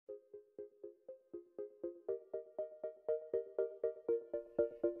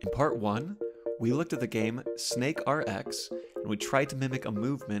In part 1, we looked at the game Snake RX, and we tried to mimic a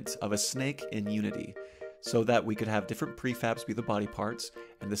movement of a snake in Unity, so that we could have different prefabs be the body parts,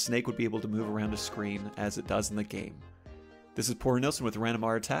 and the snake would be able to move around a screen as it does in the game. This is Porter Nilsson with Random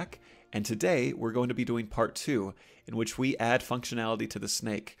Art Attack, and today we're going to be doing part 2, in which we add functionality to the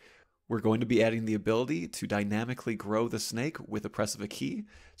snake. We're going to be adding the ability to dynamically grow the snake with the press of a key.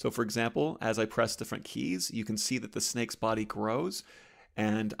 So for example, as I press different keys, you can see that the snake's body grows,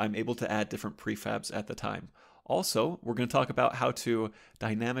 and I'm able to add different prefabs at the time. Also, we're going to talk about how to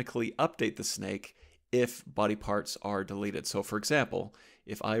dynamically update the snake if body parts are deleted. So for example,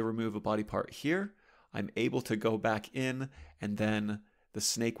 if I remove a body part here, I'm able to go back in, and then the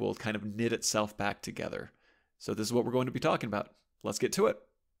snake will kind of knit itself back together. So this is what we're going to be talking about. Let's get to it.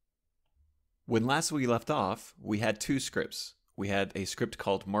 When last we left off, we had two scripts. We had a script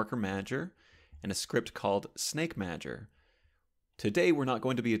called Marker Manager and a script called Snake Manager. Today we're not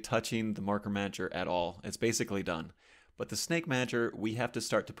going to be touching the Marker Manager at all. It's basically done. But the Snake Manager, we have to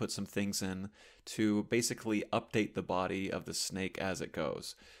start to put some things in to basically update the body of the snake as it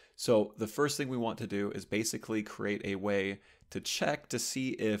goes. So the first thing we want to do is basically create a way to check to see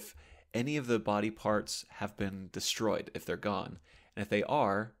if any of the body parts have been destroyed, if they're gone. And if they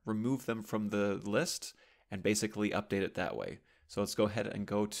are, remove them from the list and basically update it that way. So let's go ahead and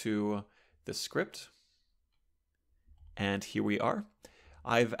go to the script. And here we are.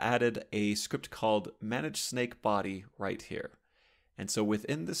 I've added a script called Manage Snake Body right here. And so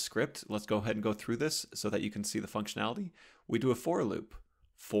within this script, let's go ahead and go through this so that you can see the functionality. We do a for loop.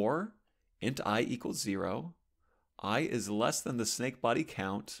 For int I equals 0, I is less than the snake body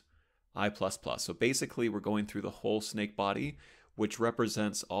count, I++. So basically we're going through the whole snake body, which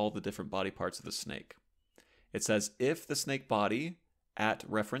represents all the different body parts of the snake. It says if the snake body at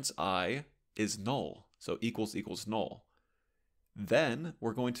reference I is null, so equals null, then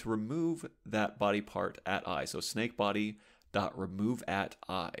we're going to remove that body part at I. So snake body dot remove at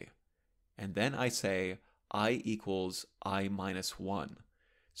I. And then I say I equals I minus 1.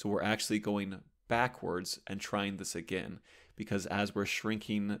 So we're actually going backwards and trying this again, because as we're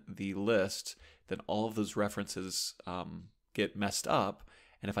shrinking the list, then all of those references get messed up.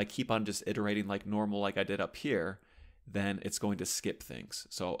 And if I keep on just iterating like normal, like I did up here, then it's going to skip things.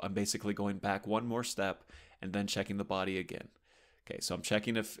 So I'm basically going back one more step and then checking the body again. Okay, so I'm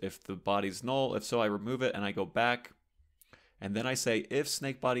checking if the body's null. If so, I remove it and I go back. And then I say if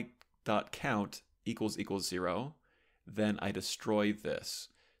snakebody.count equals 0, then I destroy this.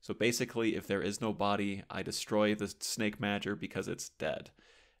 So basically, if there is no body, I destroy the snake manager because it's dead.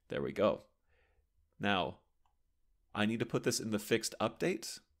 There we go. Now, I need to put this in the fixed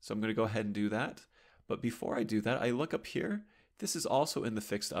update. So I'm going to go ahead and do that. But before I do that, I look up here. This is also in the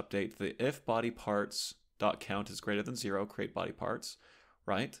fixed update. The if body parts dot count is greater than 0, create body parts,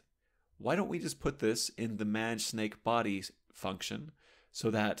 right? Why don't we just put this in the manage snake body function so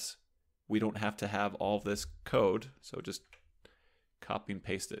that we don't have to have all this code? So just copy and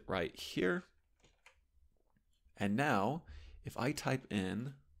paste it right here. And now, if I type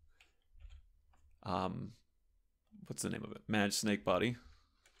in, what's the name of it? Manage snake body.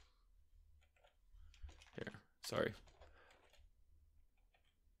 Here, sorry.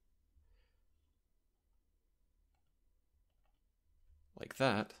 Like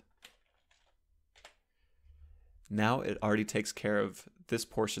that. Now it already takes care of this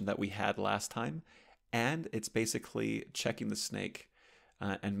portion that we had last time, and it's basically checking the snake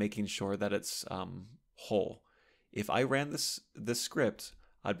and making sure that it's whole. If I ran this script,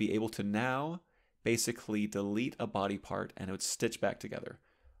 I'd be able to now basically delete a body part and it would stitch back together.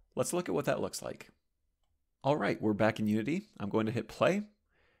 Let's look at what that looks like. All right, we're back in Unity. I'm going to hit play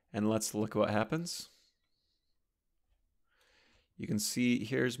and let's look what happens. You can see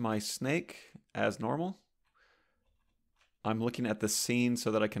here's my snake as normal. I'm looking at the scene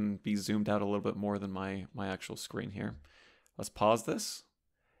so that I can be zoomed out a little bit more than my actual screen here. Let's pause this.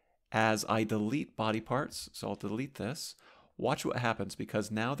 As I delete body parts, so I'll delete this, watch what happens,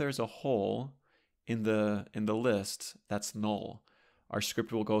 because now there's a hole in the list that's null. Our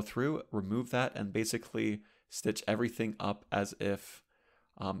script will go through, remove that, and basically stitch everything up as if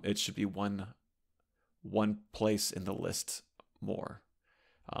it should be one place in the list more.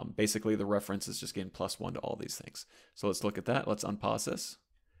 Basically, the reference is just getting +1 to all these things. So let's look at that. Let's unpause this.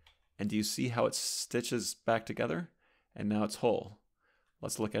 And do you see how it stitches back together? And now it's whole.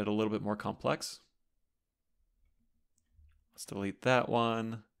 Let's look at it a little bit more complex. Let's delete that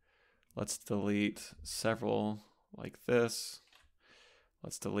one. Let's delete several like this.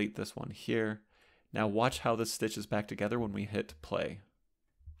 Let's delete this one here. Now watch how this stitches back together when we hit play.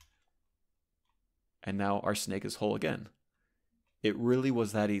 And now our snake is whole again. It really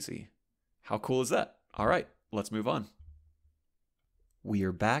was that easy. How cool is that? All right, let's move on. We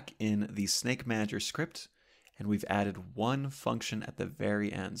are back in the Snake Manager script, and we've added one function at the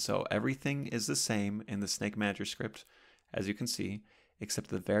very end. So everything is the same in the Snake Manager script, as you can see, except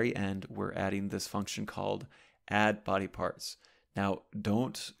at the very end, we're adding this function called add body parts. Now,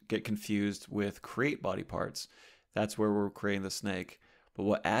 don't get confused with create body parts. That's where we're creating the snake. But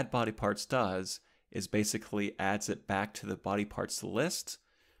what add body parts does is basically adds it back to the body parts list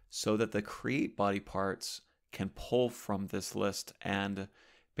so that the create body parts can pull from this list and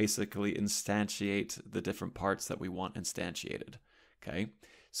basically instantiate the different parts that we want instantiated. Okay,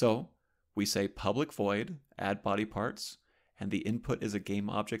 so we say public void add body parts, and the input is a game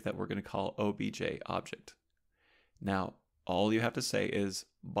object that we're going to call obj object. Now, all you have to say is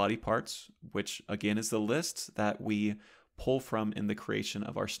body parts, which again is the list that we pull from in the creation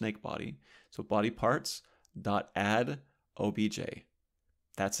of our snake body. So body parts dot add obj.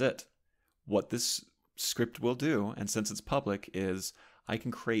 That's it. What this script will do, and since it's public, is I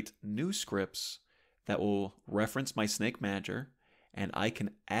can create new scripts that will reference my snake manager, and I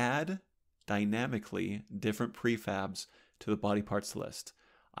can add dynamically different prefabs to the body parts list.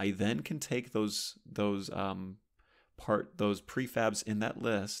 I then can take those prefabs in that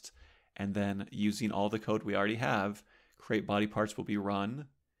list, and then using all the code we already have, create body parts will be run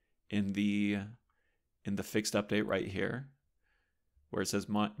in the fixed update right here, where it says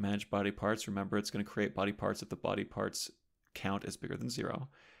manage body parts. Remember, it's going to create body parts if the body parts count is bigger than 0.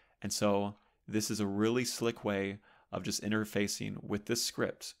 And so this is a really slick way of just interfacing with this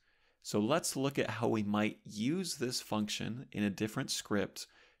script. So let's look at how we might use this function in a different script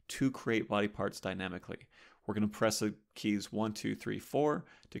to create body parts dynamically. We're going to press the keys 1, 2, 3, 4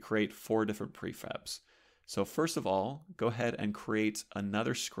 to create 4 different prefabs. So first of all, go ahead and create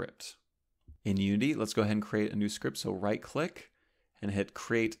another script. In Unity, let's go ahead and create a new script. So right click and hit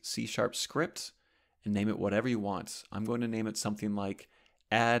create C# script and name it whatever you want. I'm going to name it something like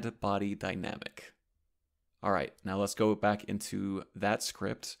add body dynamic. All right, now let's go back into that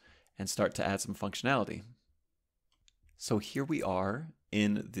script and start to add some functionality. So here we are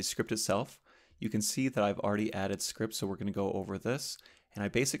in the script itself. You can see that I've already added scripts, so we're going to go over this. And I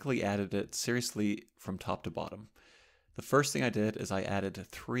basically added it seriously from top to bottom. The first thing I did is I added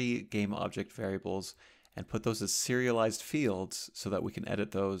 3 game object variables and put those as serialized fields so that we can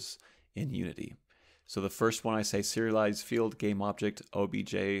edit those in Unity. So the first one I say serialized field game object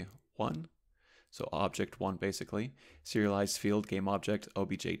obj1, so object 1 basically, serialized field game object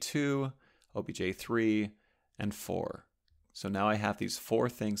obj2, obj3, and 4. So now I have these 4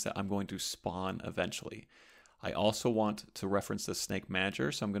 things that I'm going to spawn eventually. I also want to reference the snake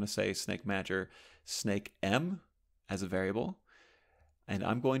manager, so I'm going to say snake manager snake m as a variable. And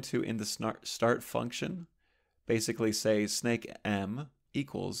I'm going to, in the start function, basically say snake m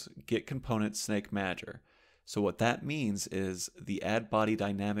equals get component snake manager. So what that means is the add body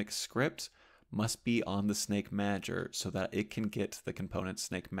dynamic script must be on the snake manager so that it can get the component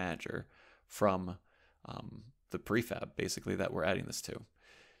snake manager from the prefab basically that we're adding this to.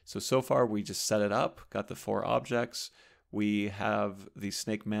 So far we just set it up, got the 4 objects, we have the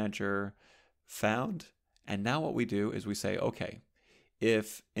snake manager found, and now what we do is we say, okay,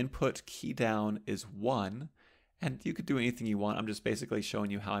 if input key down is 1, and you could do anything you want, I'm just basically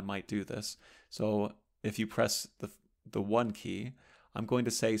showing you how I might do this. So if you press the 1 key, I'm going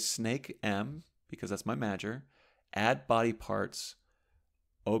to say snake m, because that's my manager, add body parts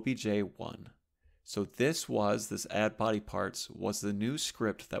obj1. So this add body parts was the new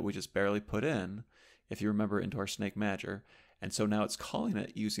script that we just barely put in, if you remember, into our snake manager. And so now it's calling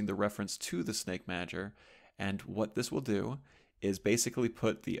it using the reference to the snake manager. And what this will do is basically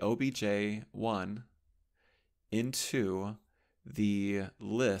put the obj1 into the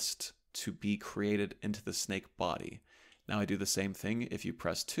list to be created into the snake body. Now I do the same thing. If you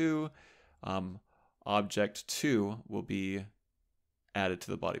press 2, object 2 will be added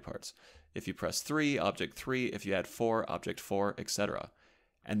to the body parts. If you press 3, object 3, if you add 4, object 4, etc.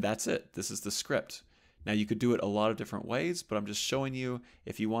 And that's it. This is the script. Now you could do it a lot of different ways, but I'm just showing you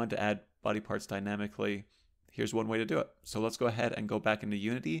if you wanted to add body parts dynamically, here's one way to do it. So let's go ahead and go back into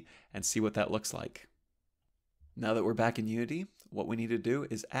Unity and see what that looks like. Now that we're back in Unity, what we need to do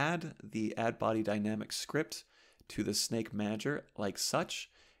is add the add body dynamic script to the snake manager like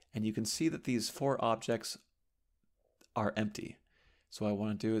such, and you can see that these 4 objects are empty. So what I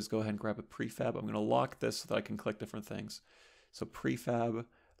want to do is go ahead and grab a prefab. I'm going to lock this so that I can click different things. So prefab,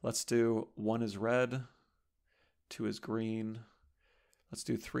 let's do 1 is red, 2 is green, let's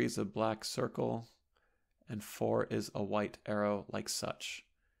do 3 is a black circle, and 4 is a white arrow like such.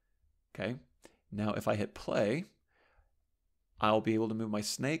 Okay, now if I hit play, I'll be able to move my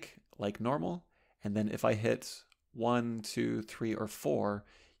snake like normal. And then if I hit 1, 2, 3, or 4,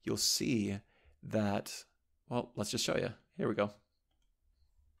 you'll see that, well, let's just show you. Here we go.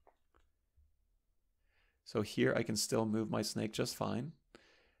 So here I can still move my snake just fine.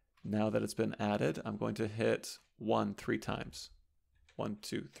 Now that it's been added, I'm going to hit 1 3 times. 1,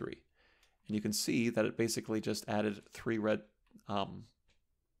 2, 3. And you can see that it basically just added 3 red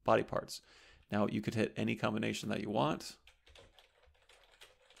body parts. Now you could hit any combination that you want.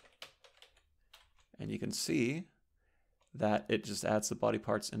 And you can see that it just adds the body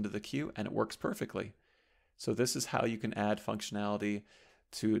parts into the queue and it works perfectly. So this is how you can add functionality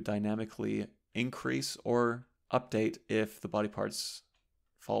to dynamically increase or update if the body parts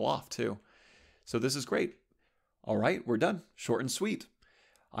fall off too. So this is great. All right, we're done. Short and sweet.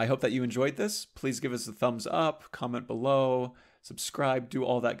 I hope that you enjoyed this. Please give us a thumbs up, comment below, subscribe, do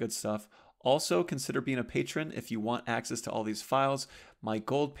all that good stuff. Also, consider being a patron if you want access to all these files. My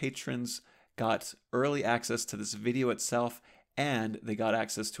gold patrons got early access to this video itself, and they got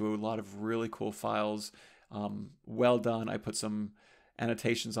access to a lot of really cool files. Well done. I put some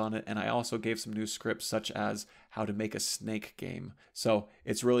annotations on it, and I also gave some new scripts such as how to make a snake game. So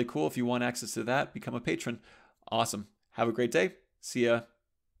it's really cool. If you want access to that, become a patron. Awesome. Have a great day. See ya.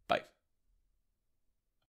 Bye.